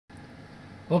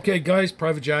Okay guys,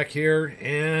 Private Jack here,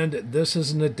 and this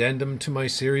is an addendum to my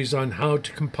series on how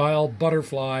to compile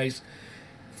butterflies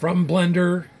from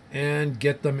Blender and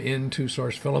get them into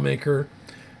Source Filmmaker.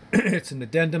 It's an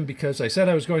addendum because I said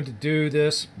I was going to do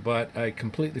this, but I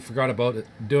completely forgot about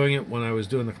doing it when I was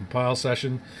doing the compile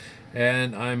session,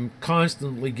 and I'm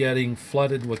constantly getting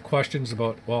flooded with questions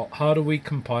about, well, how do we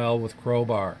compile with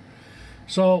Crowbar?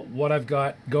 So what I've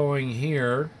got going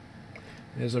here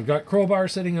is I've got Crowbar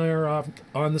sitting there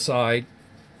on the side,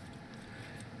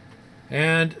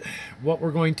 and what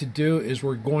we're going to do is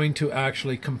we're going to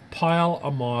actually compile a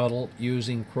model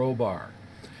using Crowbar.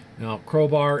 Now,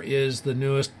 Crowbar is the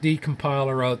newest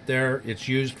decompiler out there. It's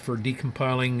used for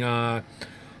decompiling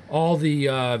all the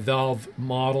Valve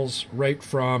models, right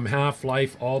from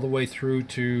Half-Life all the way through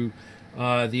to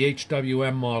the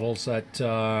HWM models that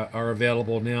are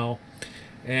available now,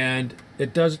 and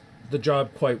it does the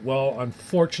job quite well.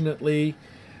 Unfortunately,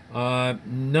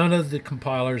 none of the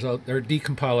compilers out there,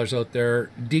 decompilers out there,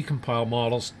 decompile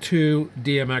models to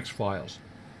DMX files.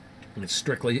 It's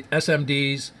strictly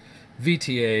SMDs,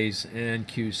 VTAs, and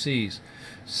QCs.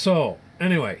 So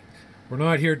anyway, we're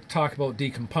not here to talk about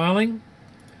decompiling,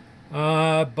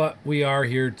 but we are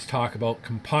here to talk about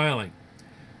compiling.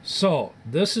 So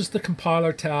this is the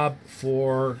compiler tab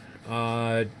for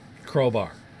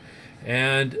Crowbar.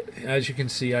 And as you can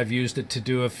see, I've used it to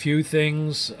do a few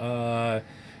things, and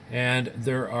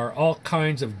there are all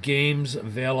kinds of games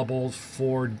available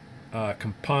for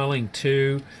compiling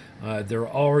to. They're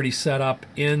already set up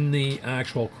in the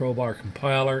actual Crowbar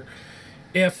compiler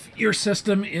if your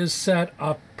system is set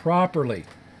up properly,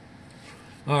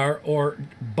 or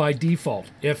by default.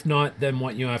 If not, then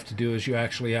what you have to do is you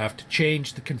actually have to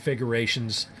change the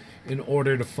configurations in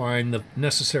order to find the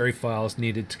necessary files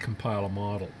needed to compile a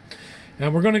model.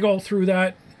 And we're going to go through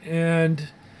that, and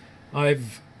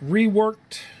I've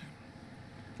reworked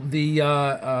the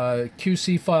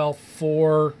QC file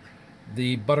for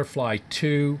the Butterfly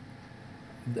 2,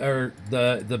 or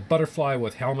the Butterfly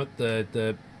with helmet,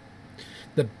 the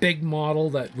big model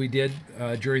that we did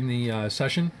during the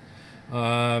session,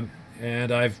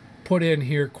 and I've put in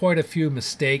here quite a few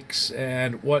mistakes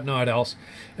and whatnot else,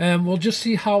 and we'll just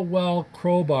see how well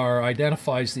Crowbar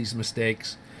identifies these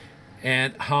mistakes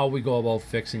and how we go about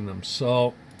fixing them.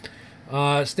 So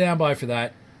stand by for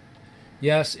that.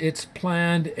 Yes, it's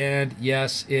planned, and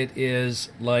yes, it is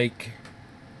like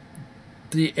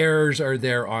the errors are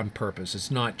there on purpose.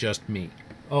 It's not just me.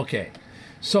 Okay,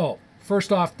 so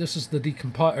first off, this is the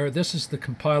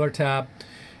compiler tab,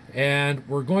 and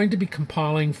we're going to be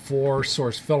compiling for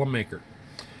Source Filmmaker.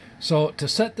 So to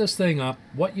set this thing up,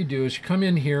 what you do is you come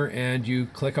in here and you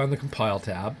click on the compile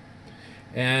tab,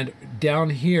 and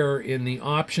down here in the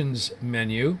options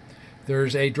menu,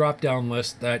 there's a drop-down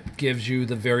list that gives you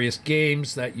the various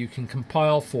games that you can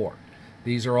compile for.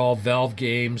 These are all Valve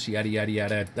games, yada yada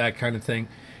yada, that kind of thing.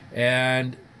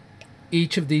 And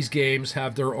each of these games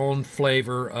have their own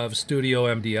flavor of Studio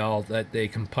MDL that they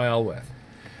compile with.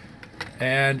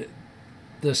 And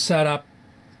the setup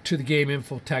to the game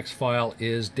info text file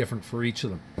is different for each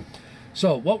of them.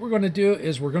 So what we're going to do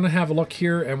is we're going to have a look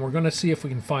here, and we're going to see if we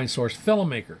can find Source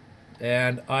Filmmaker.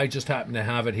 And I just happen to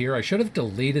have it here. I should have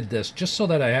deleted this just so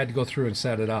that I had to go through and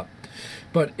set it up.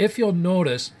 But if you'll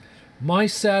notice, my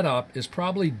setup is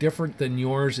probably different than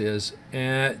yours is.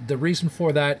 And the reason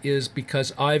for that is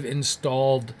because I've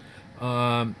installed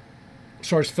Source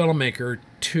Filmmaker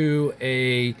to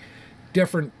a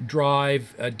different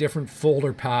drive, a different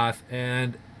folder path,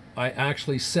 and I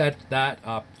actually set that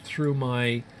up through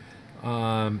my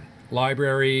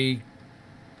library,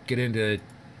 get into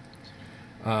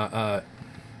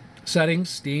settings,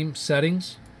 Steam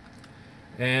settings,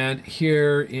 and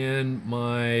here in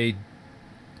my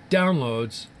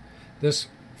downloads, this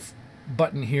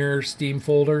button here, Steam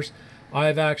folders,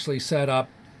 I've actually set up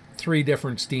 3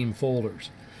 different Steam folders.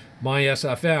 My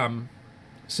SFM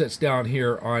sits down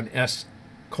here on S:\Steam.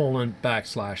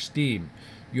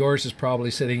 Yours is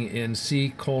probably sitting in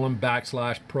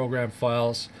C:\program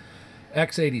files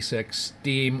x86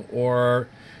 Steam, or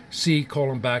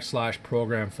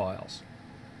C:\program files.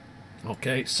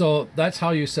 Okay, so that's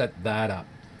how you set that up.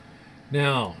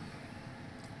 Now,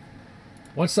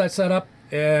 once that's set up,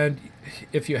 and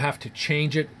if you have to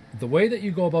change it, the way that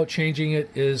you go about changing it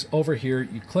is over here.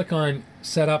 You click on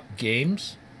Setup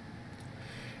Games,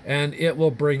 and it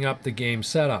will bring up the game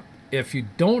setup. If you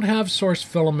don't have Source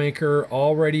Filmmaker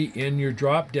already in your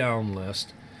drop-down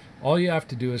list, all you have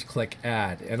to do is click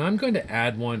Add, and I'm going to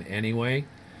add one anyway.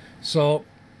 So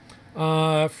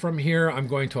from here, I'm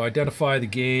going to identify the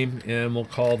game, and we'll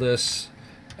call this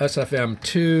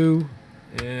SFM2,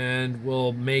 and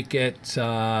we'll make it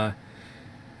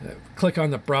Click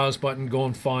on the browse button, go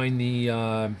and find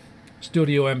the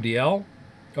Studio MDL,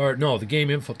 or no, the game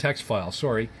info text file,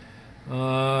 sorry.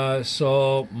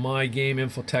 So my game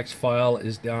info text file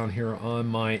is down here on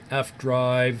my F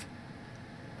drive.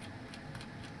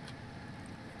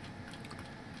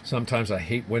 Sometimes I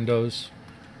hate Windows.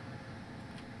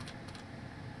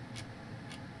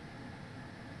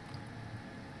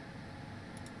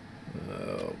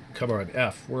 Come on,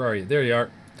 F, where are you? There you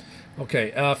are.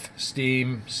 Okay, F,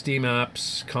 Steam, Steam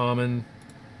Apps, Common,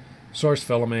 Source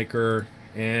Filmmaker,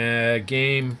 and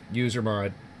Game User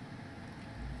Mod.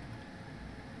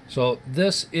 So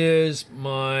this is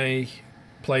my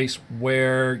place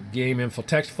where Game Info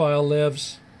text file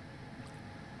lives.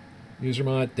 User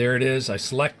Mod, there it is. I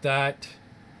select that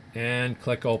and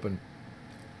click Open.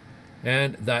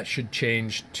 And that should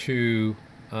change to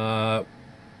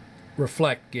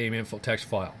reflect Game Info text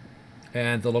file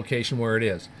and the location where it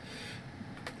is.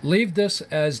 Leave this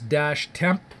as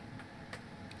 -temp,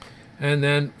 and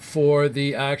then for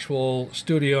the actual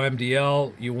Studio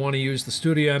MDL, you want to use the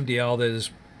Studio MDL that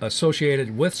is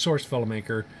associated with Source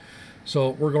Filmmaker.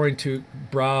 So we're going to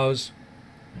browse.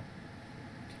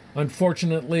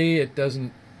 Unfortunately, it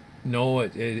doesn't know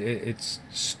it. It's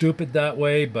stupid that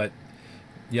way, but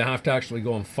you have to actually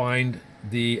go and find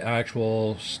the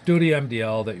actual Studio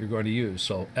MDL that you're going to use.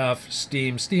 So F,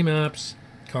 Steam, Steam Apps,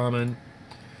 Common,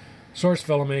 Source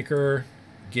Filmmaker,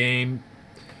 Game,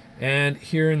 and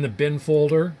here in the bin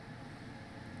folder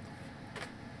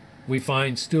we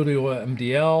find Studio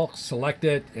MDL, select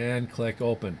it and click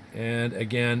Open. And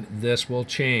again, this will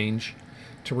change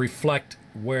to reflect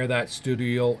where that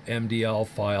Studio MDL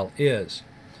file is.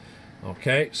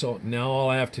 Okay, so now all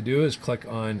I have to do is click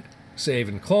on Save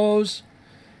and Close,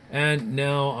 and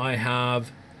now I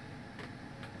have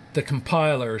the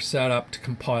compiler set up to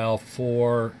compile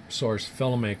for Source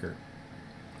Filmmaker.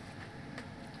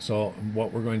 So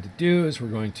what we're going to do is we're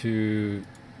going to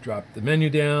drop the menu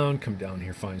down, come down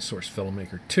here, find Source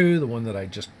Filmmaker 2, the one that I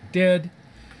just did,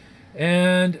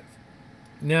 and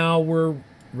now we're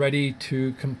ready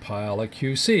to compile a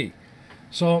QC.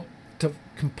 So to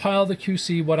compile the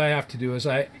QC, what I have to do is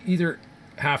I either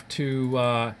have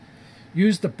to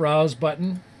use the Browse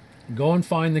button, go and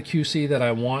find the QC that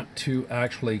I want to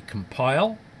actually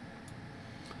compile.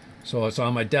 So it's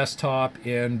on my desktop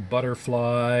in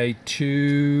Butterfly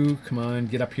 2. Come on,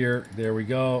 get up here. There we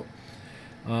go.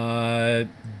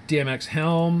 DMX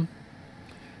Helm.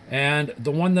 And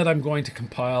the one that I'm going to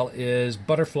compile is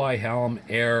Butterfly Helm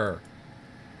Error.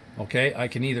 Okay, I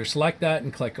can either select that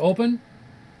and click Open,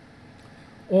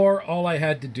 or all I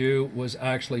had to do was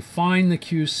actually find the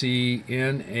QC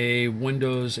in a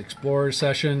Windows Explorer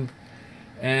session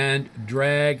and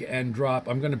drag and drop.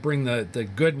 I'm going to bring the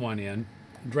good one in,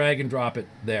 drag and drop it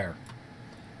there,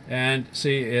 and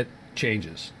see, it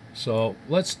changes. So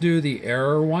let's do the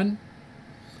error one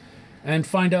and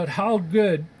find out how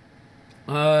good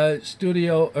Crowbar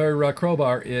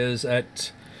is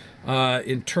at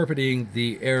interpreting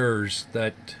the errors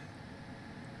that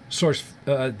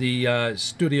the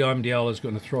Studio MDL is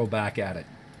going to throw back at it.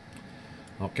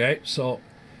 Okay, so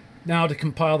now to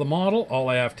compile the model, all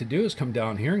I have to do is come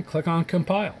down here and click on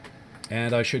Compile,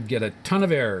 and I should get a ton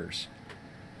of errors.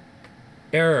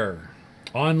 Error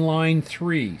on line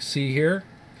 3. See here?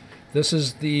 This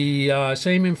is the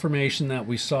same information that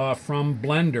we saw from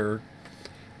Blender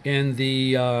in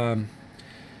the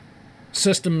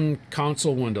system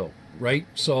console window, right?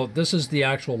 So this is the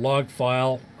actual log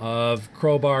file of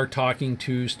Crowbar talking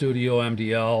to Studio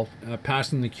MDL,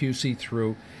 passing the QC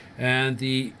through, and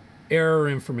the error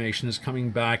information is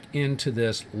coming back into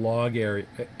this log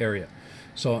area.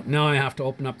 So now I have to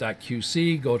open up that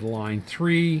QC, go to line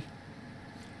 3,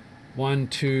 1,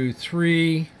 2,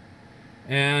 3,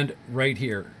 and right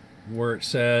here where it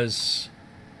says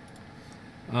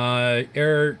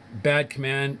error, bad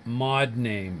command, mod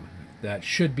name. That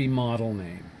should be model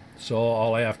name. So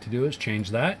all I have to do is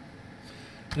change that.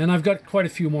 And I've got quite a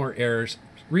few more errors.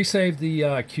 Resave the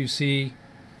QC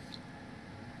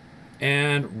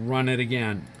and run it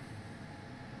again.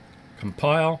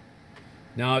 Compile.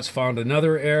 Now it's found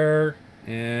another error,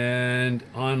 and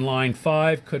on line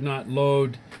 5 could not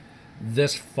load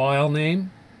this file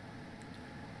name.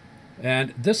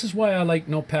 And this is why I like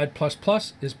Notepad++,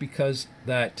 is because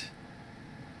that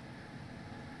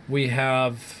we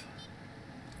have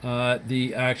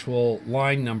the actual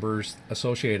line numbers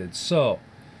associated. So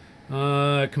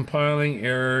compiling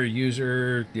error,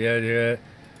 user,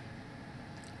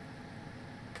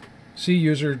 see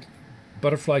user,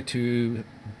 Butterfly 2,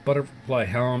 Butterfly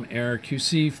Helm error,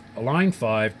 QC line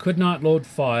 5 could not load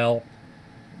file,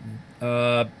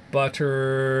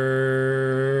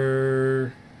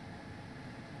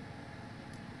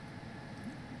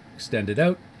 extended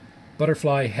out,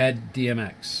 butterfly head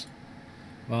DMX.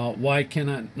 Well, why can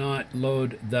I not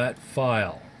load that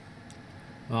file?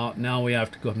 Well, now we have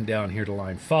to come down here to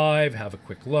line 5, have a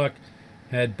quick look.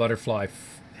 Head butterfly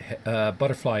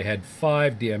head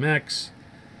 5 DMX.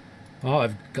 Oh,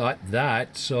 I've got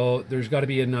that, so there's got to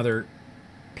be another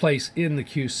place in the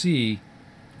QC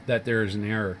that there is an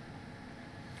error.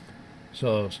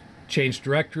 So change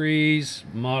directories,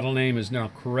 model name is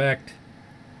now correct.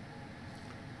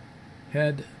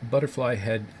 Head, butterfly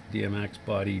head, DMX,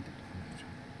 body,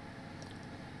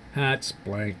 hats,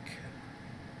 blank.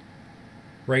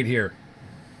 Right here.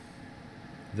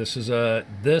 This is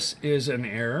an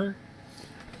error,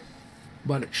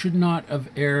 but it should not have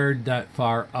erred that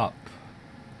far up.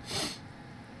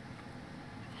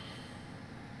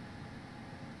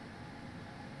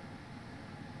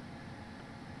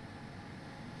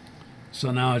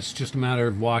 So now it's just a matter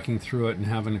of walking through it and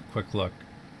having a quick look.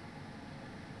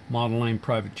 Model name,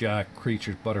 private jack,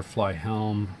 creatures, butterfly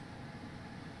helm,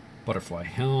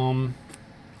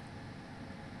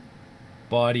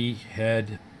 body,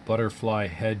 head, butterfly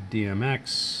head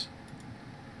DMX,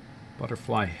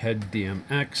 butterfly head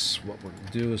DMX. What we're going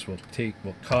to do is we'll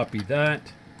copy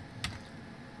that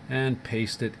and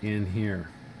paste it in here.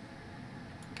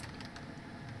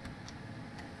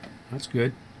 That's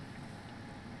good.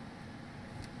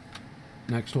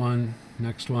 Next one,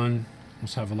 next one.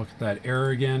 Let's have a look at that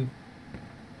error again.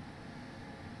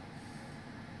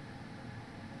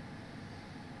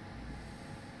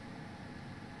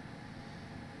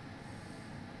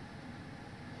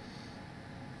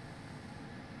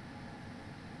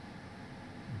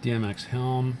 DMX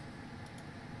helm.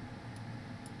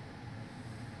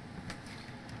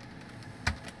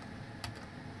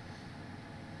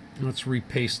 Let's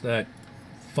repaste that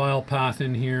file path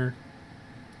in here.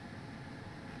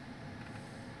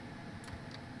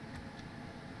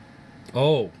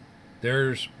 Oh,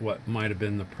 there's what might have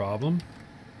been the problem.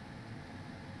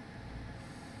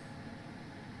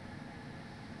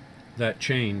 That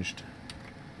changed.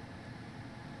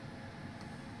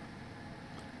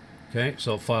 Okay,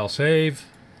 so file save,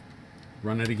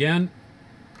 run it again.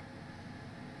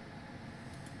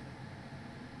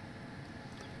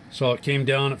 So it came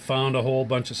down, it found a whole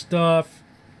bunch of stuff,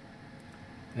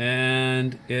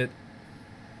 and it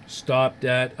stopped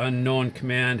at unknown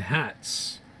command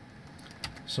hats.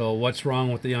 So what's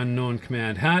wrong with the unknown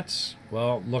command hats?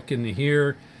 Well, look into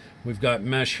here. We've got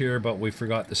mesh here, but we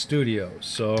forgot the studio.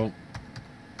 So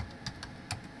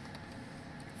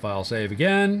file save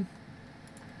again.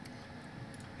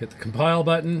 Hit the compile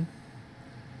button.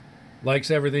 Likes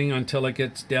everything until it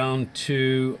gets down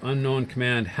to unknown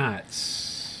command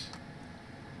hats.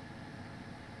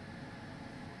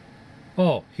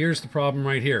 Oh, here's the problem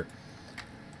right here.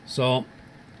 So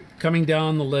coming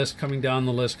down the list,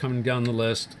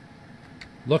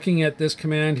 looking at this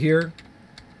command here,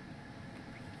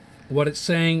 what it's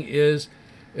saying is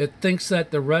it thinks that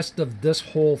the rest of this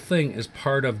whole thing is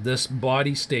part of this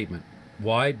body statement.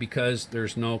 Why? Because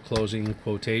there's no closing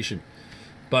quotation.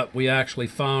 But we actually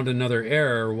found another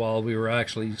error while we were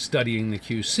actually studying the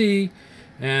QC,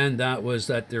 and that was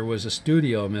that there was a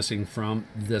studio missing from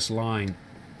this line.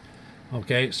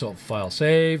 Okay, so file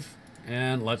save,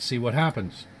 and let's see what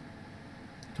happens.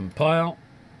 Compile.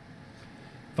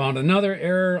 Found another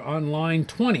error on line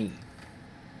 20.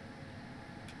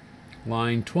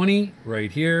 Line 20,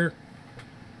 right here.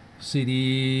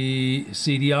 CDI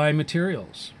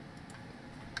materials.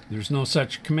 There's no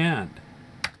such command.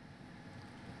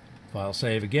 File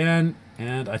save again,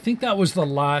 and I think that was the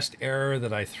last error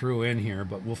that I threw in here,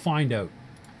 but we'll find out.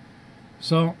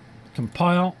 So,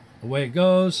 compile, away it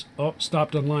goes. Oh,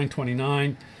 stopped on line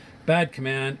 29. Bad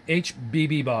command,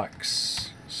 HBB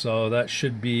box. So that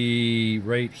should be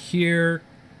right here,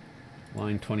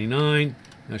 line 29.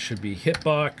 That should be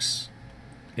hitbox,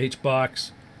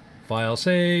 hbox, file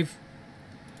save,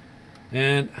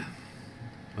 and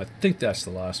I think that's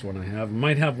the last one I have.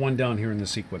 Might have one down here in the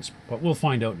sequence, but we'll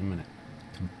find out in a minute.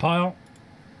 Compile.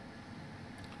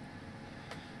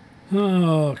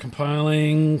 Oh,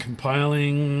 compiling.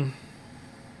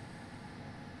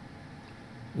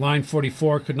 Line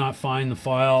 44 could not find the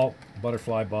file.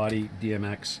 Butterfly body,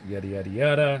 DMX, yada, yada,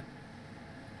 yada.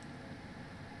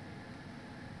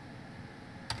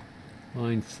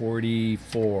 Line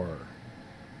 44.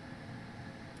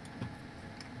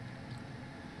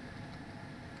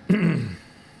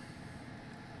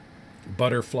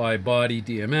 Butterfly body,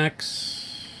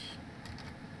 DMX.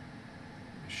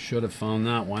 Should have found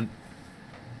that one.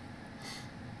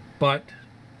 But,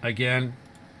 again,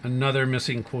 another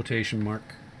missing quotation mark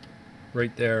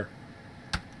right there.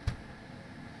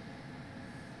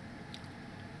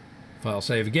 File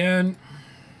save again.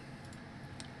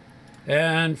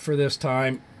 And for this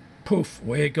time, poof,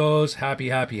 away it goes. Happy,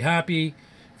 happy, happy.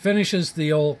 Finishes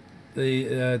the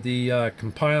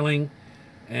compiling,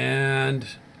 and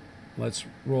let's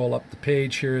roll up the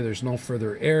page here. There's no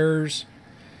further errors.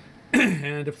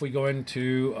 And if we go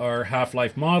into our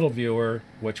Half-Life model viewer,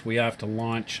 which we have to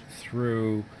launch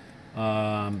through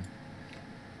the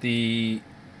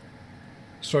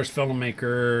Source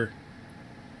Filmmaker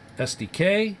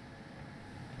SDK.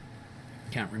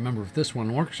 Can't remember if this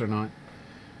one works or not.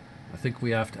 I think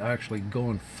we have to actually go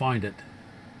and find it.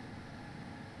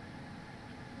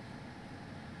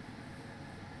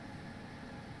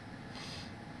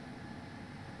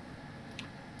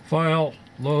 File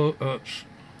load,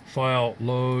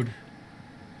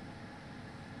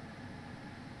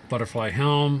 butterfly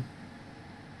helm,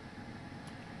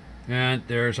 and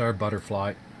there's our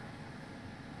butterfly.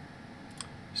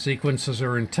 Sequences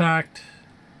are intact.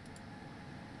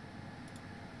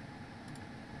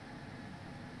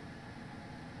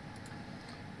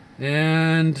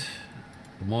 And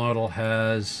the model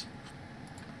has,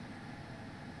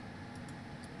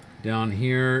 down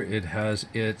here, it has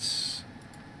its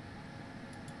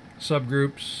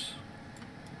subgroups.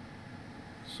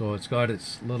 So it's got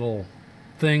its little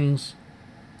things.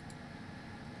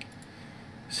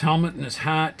 His helmet and his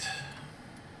hat.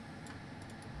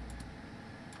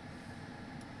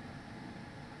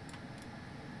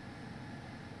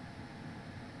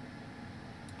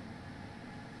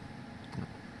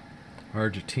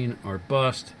 Argentina or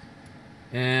bust,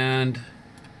 and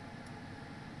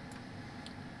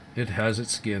it has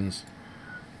its skins.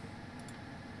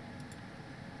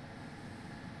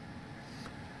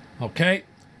 Okay,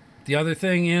 the other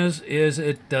thing is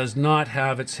it does not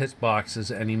have its hitboxes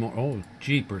anymore. Oh,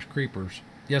 jeepers creepers.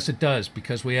 Yes, it does,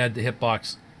 because we had the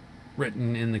hitbox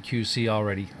written in the QC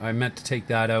already. I meant to take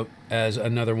that out as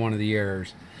another one of the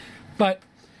errors. But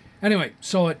anyway,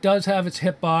 so it does have its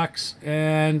hitbox,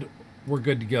 and we're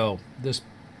good to go. This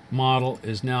model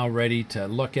is now ready to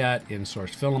look at in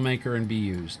Source Filmmaker and be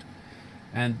used.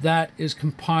 And that is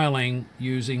compiling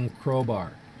using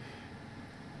Crowbar.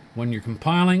 When you're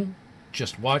compiling,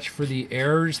 just watch for the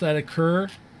errors that occur,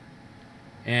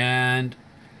 and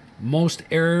most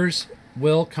errors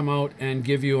will come out and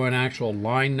give you an actual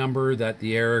line number that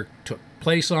the error took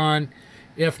place on.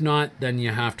 If not, then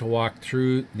you have to walk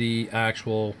through the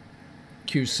actual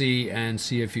QC and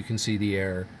see if you can see the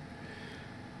error.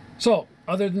 So,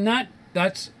 other than that,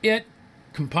 that's it.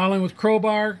 Compiling with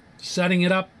Crowbar, setting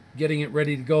it up, getting it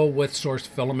ready to go with Source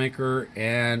Filmmaker,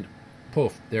 and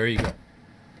poof, there you go.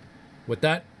 With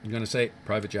that, I'm going to say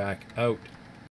Private Jack out.